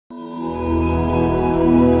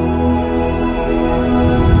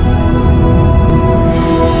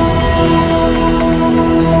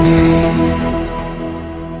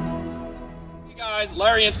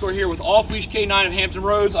Off-Leash Canine of Hampton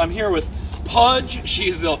Roads. I'm here with Pudge.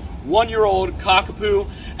 She's the 1-year-old Cockapoo,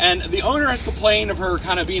 and the owner has complained of her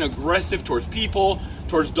kind of being aggressive towards people,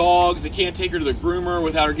 towards dogs. They can't take her to the groomer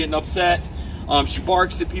without her getting upset. She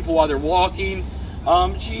barks at people while they're walking.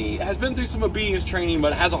 She has been through some obedience training,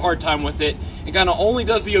 but has a hard time with it, and kind of only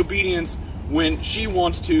does the obedience when she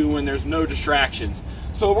wants to, when there's no distractions.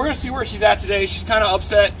 So we're going to see where she's at today. She's kind of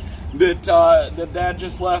upset that that Dad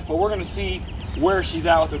just left, but we're going to see where she's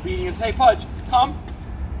at with obedience. Hey, Pudge, come.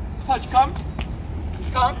 Pudge, come.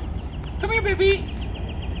 Come. Come here,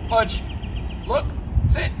 baby. Pudge, look,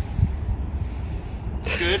 sit.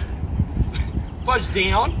 Good. Pudge,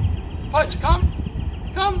 down. Pudge, come.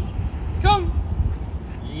 Come. Come.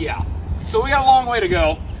 Yeah. So we got a long way to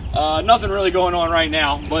go. Nothing really going on right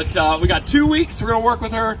now, but we got 2 weeks. We're going to work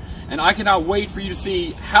with her, and I cannot wait for you to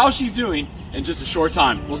see how she's doing in just a short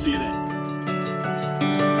time. We'll see you then.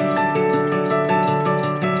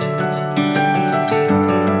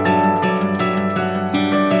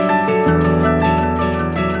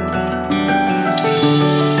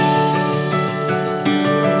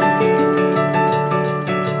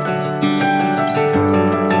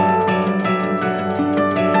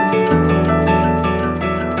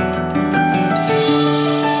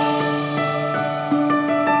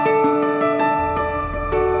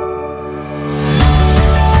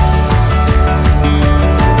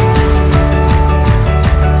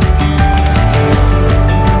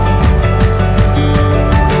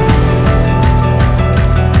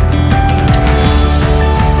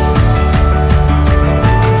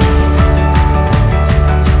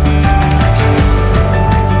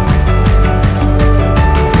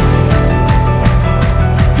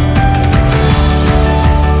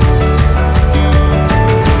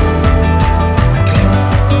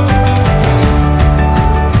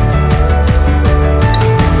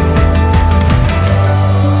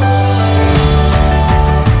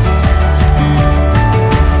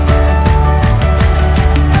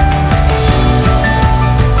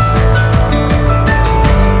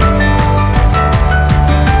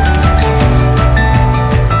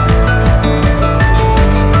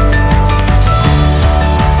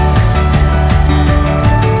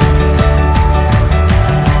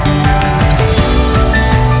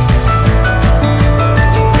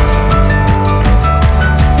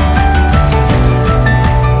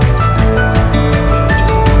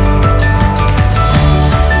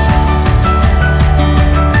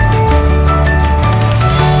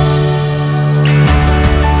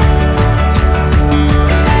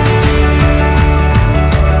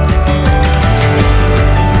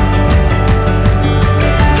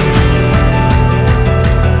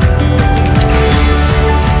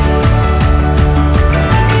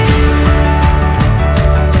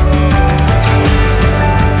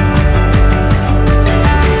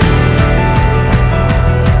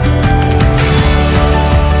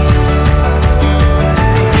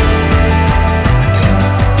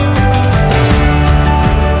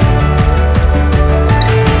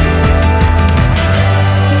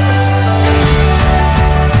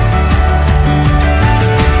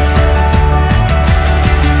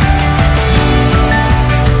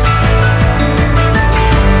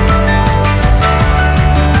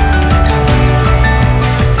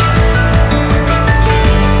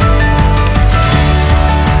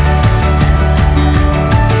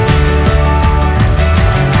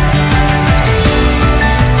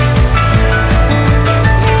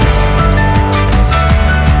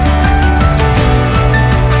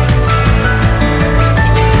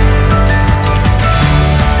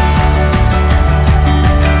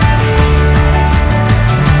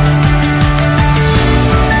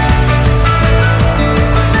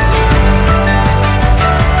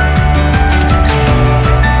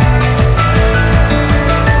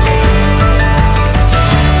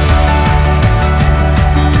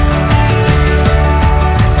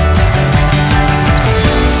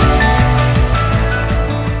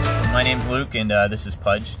 And this is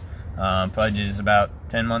Pudge. Pudge is about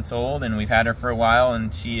 10 months old, and we've had her for a while,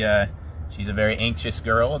 and she's a very anxious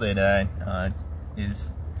girl that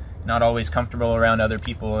is not always comfortable around other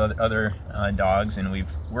people, other dogs, and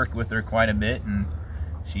we've worked with her quite a bit, and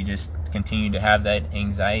she just continued to have that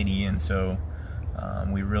anxiety, and so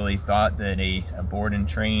we really thought that a board and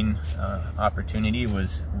train opportunity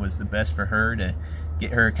was the best for her, to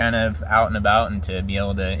get her kind of out and about and to be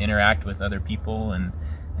able to interact with other people and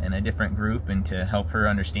a different group, and to help her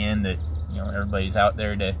understand that, you know, everybody's out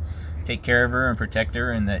there to take care of her and protect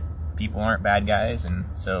her, and that people aren't bad guys. And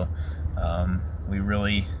so we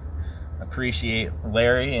really appreciate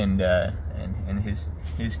Larry and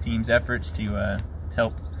his team's efforts to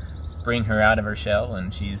help bring her out of her shell,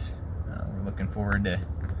 and she's we're looking forward to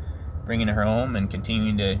bringing her home and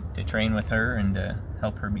continuing to train with her and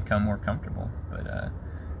help her become more comfortable. But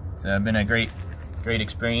it's been a great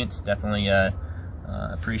experience. Definitely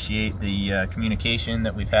appreciate the communication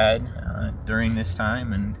that we've had during this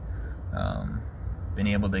time, and been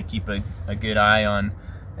able to keep a good eye on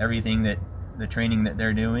everything that the training that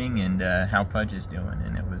they're doing and how Pudge is doing.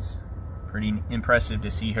 And it was pretty impressive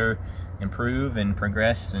to see her improve and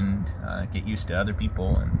progress and get used to other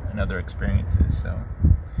people and other experiences. So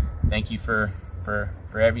thank you for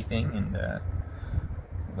everything, and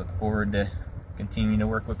look forward to continuing to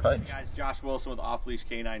work with Pudge. Hey guys, Josh Wilson with Off-Leash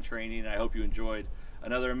Canine Training, and I hope you enjoyed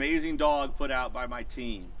another amazing dog put out by my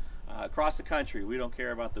team. Across the country, we don't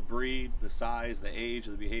care about the breed, the size, the age,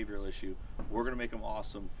 or the behavioral issue. We're going to make them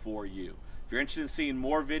awesome for you. If you're interested in seeing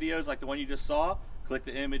more videos like the one you just saw, click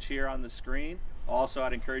the image here on the screen. Also,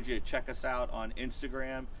 I'd encourage you to check us out on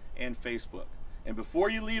Instagram and Facebook. And before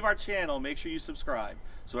you leave our channel, make sure you subscribe.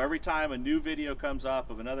 So every time a new video comes up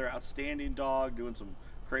of another outstanding dog doing some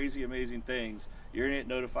crazy, amazing things, you're going to get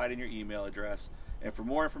notified in your email address. And for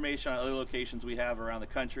more information on other locations we have around the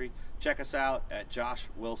country, check us out at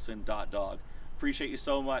joshwilson.dog. Appreciate you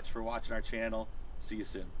so much for watching our channel. See you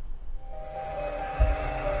soon.